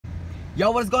Yo,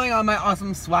 what is going on, my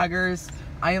awesome swaggers?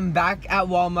 I am back at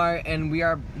Walmart, and we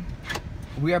are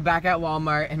back at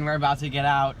Walmart, and we're about to get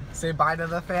out. Say bye to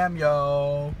the fam,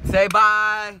 yo. Say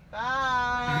bye.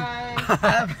 Bye.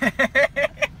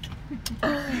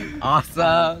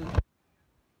 Awesome.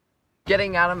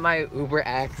 Getting out of my Uber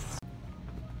X.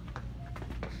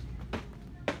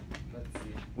 Let's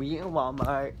see. We in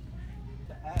Walmart.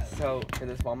 So for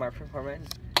this Walmart performance,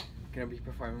 I'm gonna be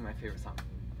performing my favorite song.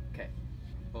 Okay.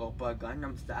 Oppa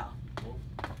Gangnam Style.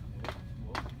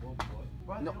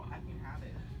 No, I can have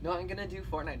it. No, I'm gonna do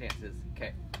Fortnite dances.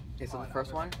 Okay. Okay, so the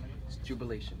first one is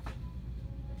Jubilation.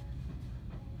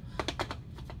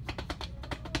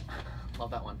 Love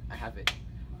that one. I have it.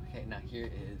 Okay, now here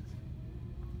is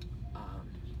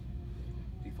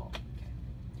Default. Okay.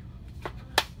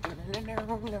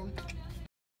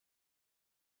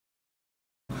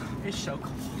 It's so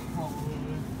cold.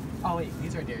 Oh wait,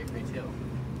 these are dairy free too.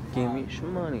 Give me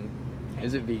shmoney.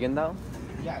 Is it vegan though?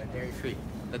 Yeah, dairy free.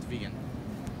 That's vegan.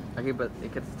 Okay, but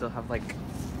it could still have like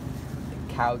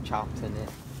cow chops in it.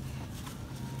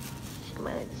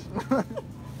 Are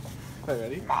you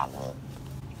ready?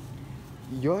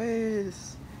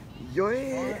 Yes!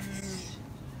 Yes!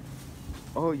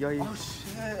 Oh, yeah. Oh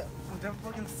shit! I'm never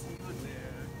fucking see you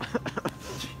there.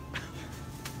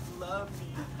 Love me.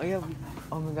 Oh yeah,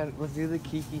 oh my god, let's do the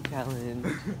Kiki challenge.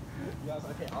 Yes,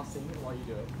 okay, I'll sing it while you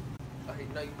do it. Okay,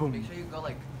 no, Boom. Make sure you go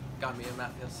like, got me in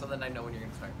that feel, so then I know when you're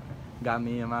gonna start. Got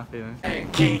me in my feelings. Hey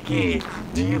Kiki,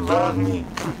 do you love me?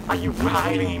 Are you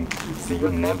riding? So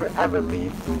you'll never ever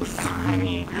leave beside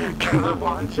me. Cause I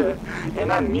want you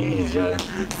and I need you.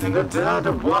 Send it down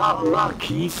the wall,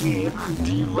 Kiki,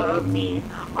 do you love me?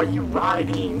 Are you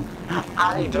riding?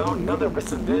 I don't know the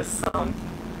rest of this song.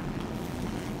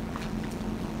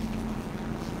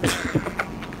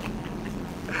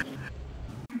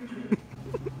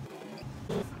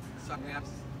 Sorry, I'm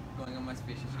going on my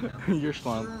species now. You're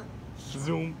strong.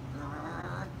 Zoom.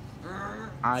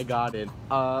 I got it.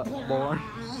 Born.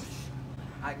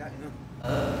 I got you.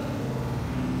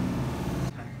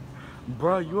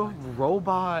 Bro, you a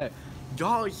robot.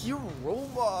 Dog, you a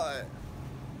robot.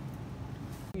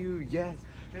 You, yes,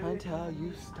 until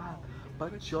you stop,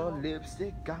 but your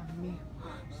lipstick got me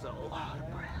so hard,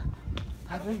 bro.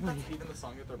 I think that's even the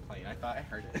song that they're playing. I thought I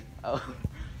heard it. Oh.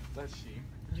 That's she.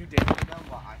 You did find them,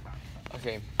 but I found it.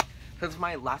 Okay, since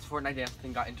my last Fortnite dance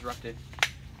thing got interrupted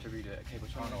to redo it. Okay,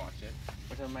 which I one? want to watch it.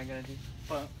 Which one am I gonna do?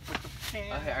 But with the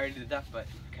pan. Okay, I already did that, but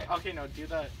okay. Okay, no, do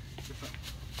that.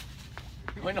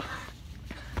 Wait, no.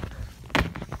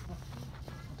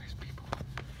 There's people.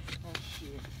 Oh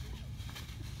shit.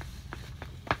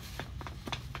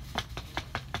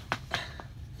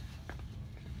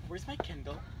 Where's my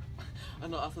Kindle? Oh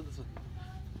no, also this one.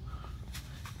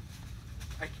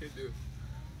 I can't do it.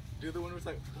 Do the one where it's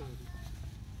like.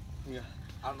 Yeah.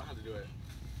 I don't know how to do it.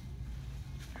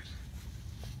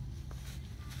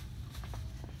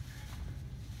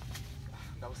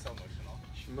 That was so emotional.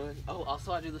 Shmoney. Oh,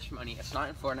 also I do the shmoney. It's not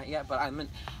in Fortnite yet, but I'm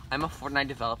a Fortnite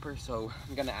developer, so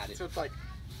I'm gonna add it. So it's like.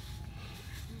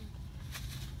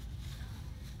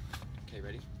 Okay,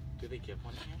 ready? Do they give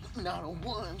one here? Not a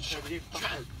one. Look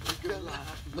at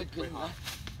life. Look at life.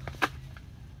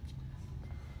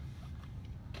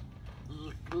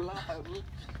 Look alive. Look.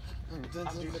 I'm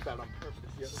doing that on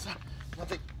purpose. Yes.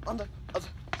 Nothing on the other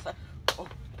side. Oh,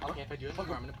 Okay, if I do it, I'm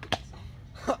gonna put this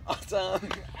on. awesome.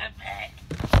 Epic.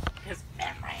 His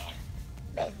memory.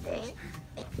 Best friend.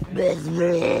 Best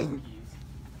friend.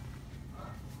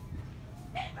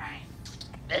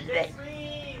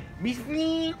 Best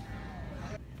friend.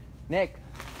 Nick.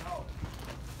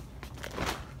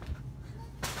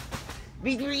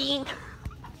 Best friend.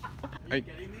 Are you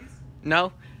getting these?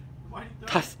 No, Why do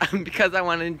you because I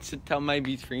wanted to tell my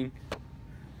beach screen.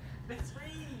 Best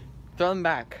friend. Throw them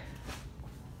back.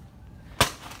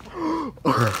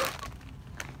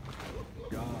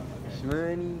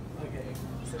 Shmoney. Okay,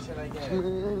 so should I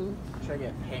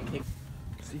get pancakes?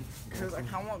 See. Cause I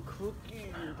kinda want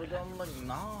cookies, but I'm like,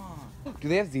 nah. Do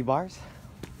they have Z-bars?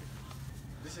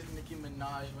 This is Nicki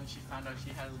Minaj when she found out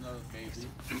she has another baby.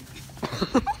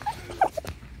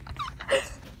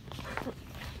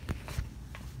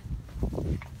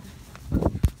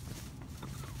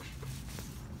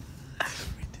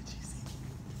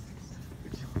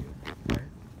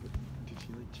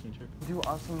 Do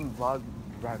awesome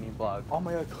brownie vlog. Oh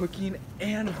my god, cooking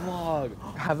and vlog.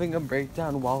 Having a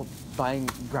breakdown while buying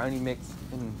brownie mix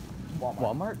in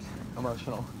Walmart?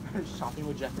 Emotional. Shopping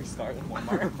with Jeffree Star in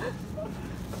Walmart.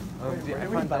 Dude, Where do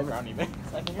we buy brownie mix?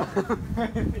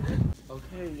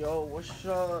 Okay, yo, what's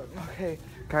up? Okay,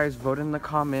 guys, vote in the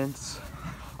comments.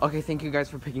 Okay, thank you guys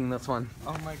for picking this one.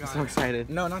 Oh my god. I'm so excited.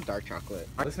 No, not dark chocolate.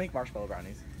 Let's make marshmallow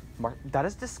brownies. That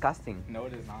is disgusting. No,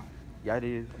 it is not. Yeah, it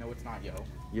is. No, it's not, yo.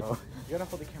 Yo. You gotta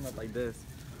hold the camera up like this.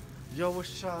 Yo,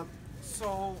 what's up?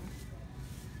 So,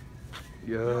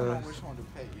 you don't know Yes. which one to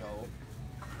pick, yo.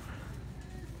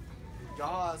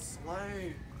 Y'all,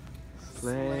 slay.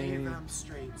 Slay. them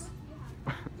straights.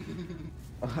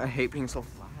 I hate being so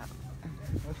flat.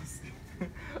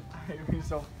 I hate being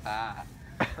so fat.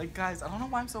 Like, guys, I don't know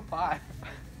why I'm so fat.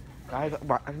 Guys,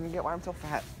 I didn't get why I'm so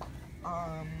fat.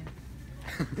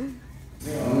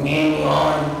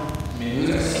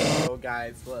 So,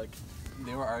 guys, look.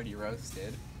 They were already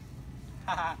roasted.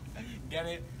 Get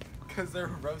it? Because they're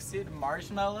roasted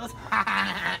marshmallows.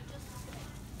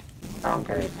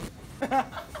 Okay.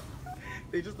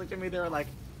 They just looked at me, they were like,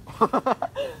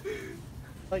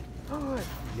 like,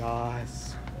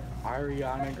 Yes.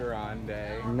 Ariana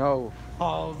Grande. No.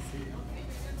 Halsey.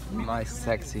 My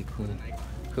sexy queen.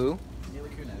 Who? Mila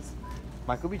Kunis.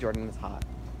 Michael B. Jordan is hot.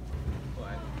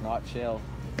 What? Not chill.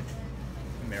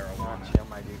 Marijuana. Not chill,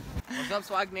 my dude. What's up,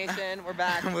 Swag Nation? We're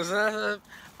back. What's up?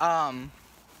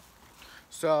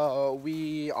 So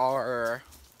we are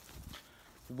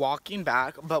walking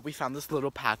back, but we found this little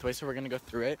pathway, so we're gonna go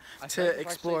through it to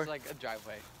explore like a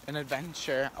driveway. an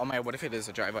adventure. Oh my, what if it is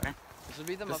a driveway? This would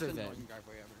be the This most is it. annoying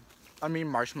driveway ever. I mean,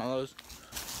 marshmallows.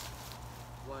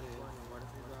 What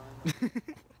if we run?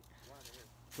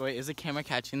 Wait, is the camera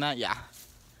catching that? Yeah.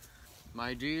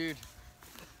 My dude.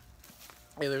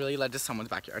 It literally led to someone's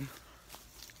backyard.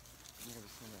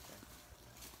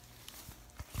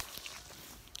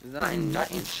 Is that a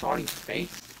nut in Shawty's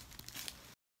face?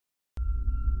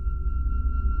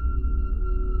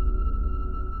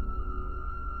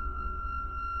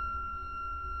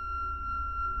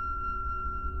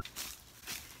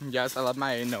 Yes, I love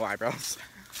my no eyebrows.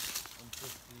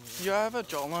 You have a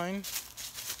jawline.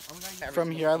 From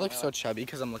here, I look so chubby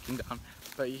because I'm looking down.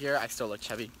 But here, I still look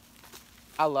chubby.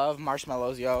 I love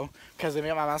marshmallows, yo, because they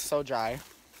make my mouth so dry.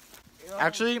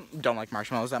 Actually, don't like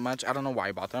marshmallows that much. I don't know why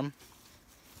I bought them.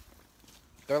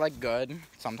 They're like good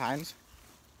sometimes.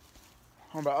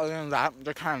 But other than that,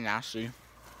 they're kind of nasty.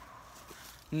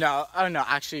 No, oh no,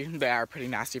 actually, they are pretty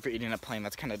nasty for eating a plain.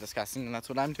 That's kind of disgusting, and that's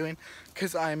what I'm doing.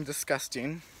 Because I'm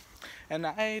disgusting. And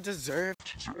I deserve...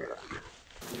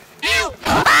 Ew!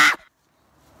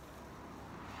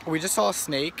 We just saw a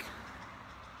snake.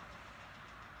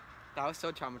 That was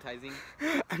so traumatizing.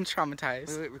 I'm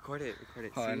traumatized. Wait, record it. Record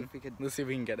it. Hold See on. if we could. Let's see if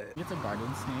we can get it. It's a garden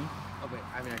snake. Oh wait,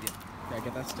 I have an idea. Yeah,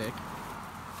 get that stick.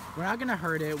 We're not gonna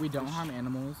hurt it. We don't harm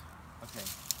animals. Okay.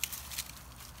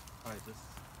 Alright, just.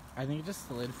 I think it just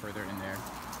slid further in there.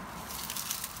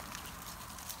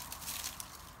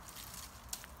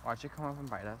 Watch it come up and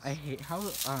bite us. I hate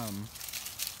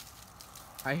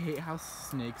how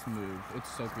snakes move. It's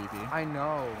so creepy. I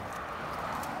know.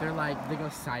 They're like, they go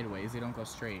sideways. They don't go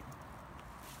straight.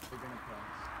 They're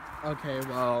gonna Okay,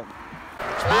 well.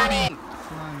 Shmoney!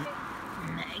 Come on.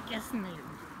 Make a snake.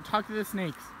 Talk to the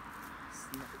snakes.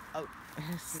 Oh.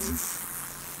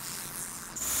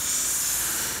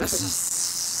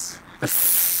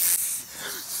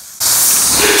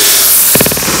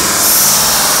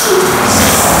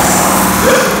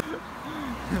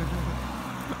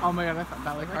 Oh my god,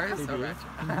 that like Car is so creepy.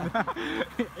 ratchet.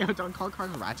 Yo, don't call cars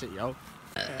ratchet, yo.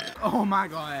 Oh my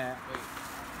god.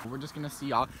 Wait. We're just gonna see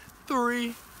y'all.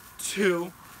 3, 2,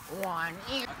 1.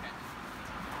 Okay. So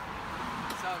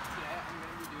today I'm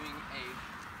gonna be doing a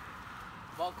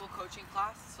vocal coaching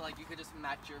class. So like you could just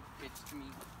match your pitch to me,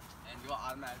 and you'll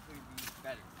automatically be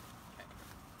better. Okay.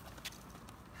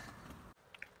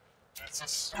 It's a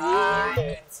star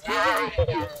inside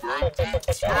your London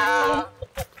show.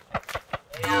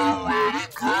 Nowhere to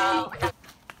go.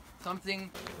 Something.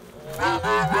 From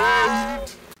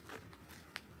around.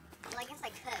 Well, I guess I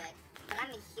could, but I'm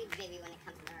a huge baby when it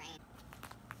comes to the rain.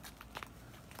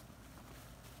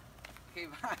 Okay,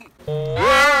 bye.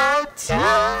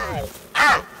 Outside.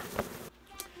 Ah!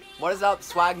 What is up,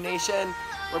 Swag Nation?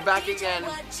 We're back again.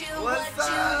 What's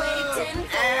up?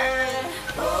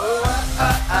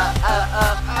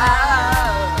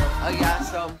 Oh yeah,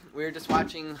 so we were just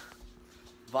watching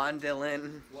Von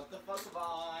Dylan, What the fuck,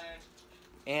 Vaughn?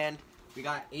 and we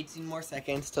got 18 more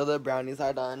seconds till the brownies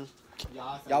are done.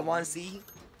 Y'all want to see?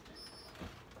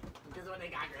 Because when they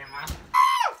got grandma.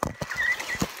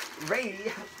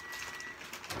 Ray!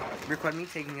 Record me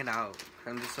taking it out.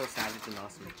 I'm just so savage and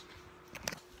awesome.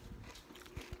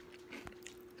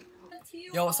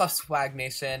 Yo, what's up, Swag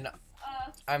Nation?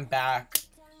 I'm back.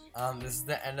 This is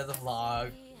the end of the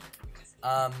vlog.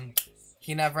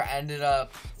 He never ended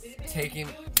up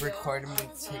recording me.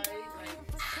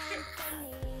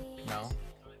 No.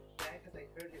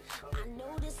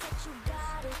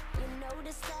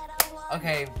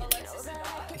 Okay,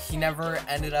 he never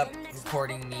ended up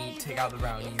recording me take out the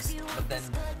brownies, but then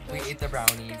we ate the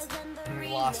brownies and we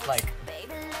lost like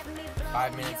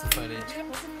 5 minutes of footage.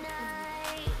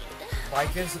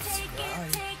 Like and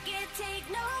subscribe.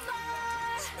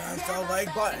 Smash the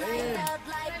like button.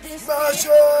 Smash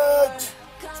it!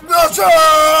 Smash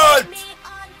it!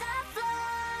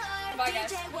 Bye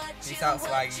guys. Peace out,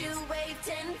 swaggies.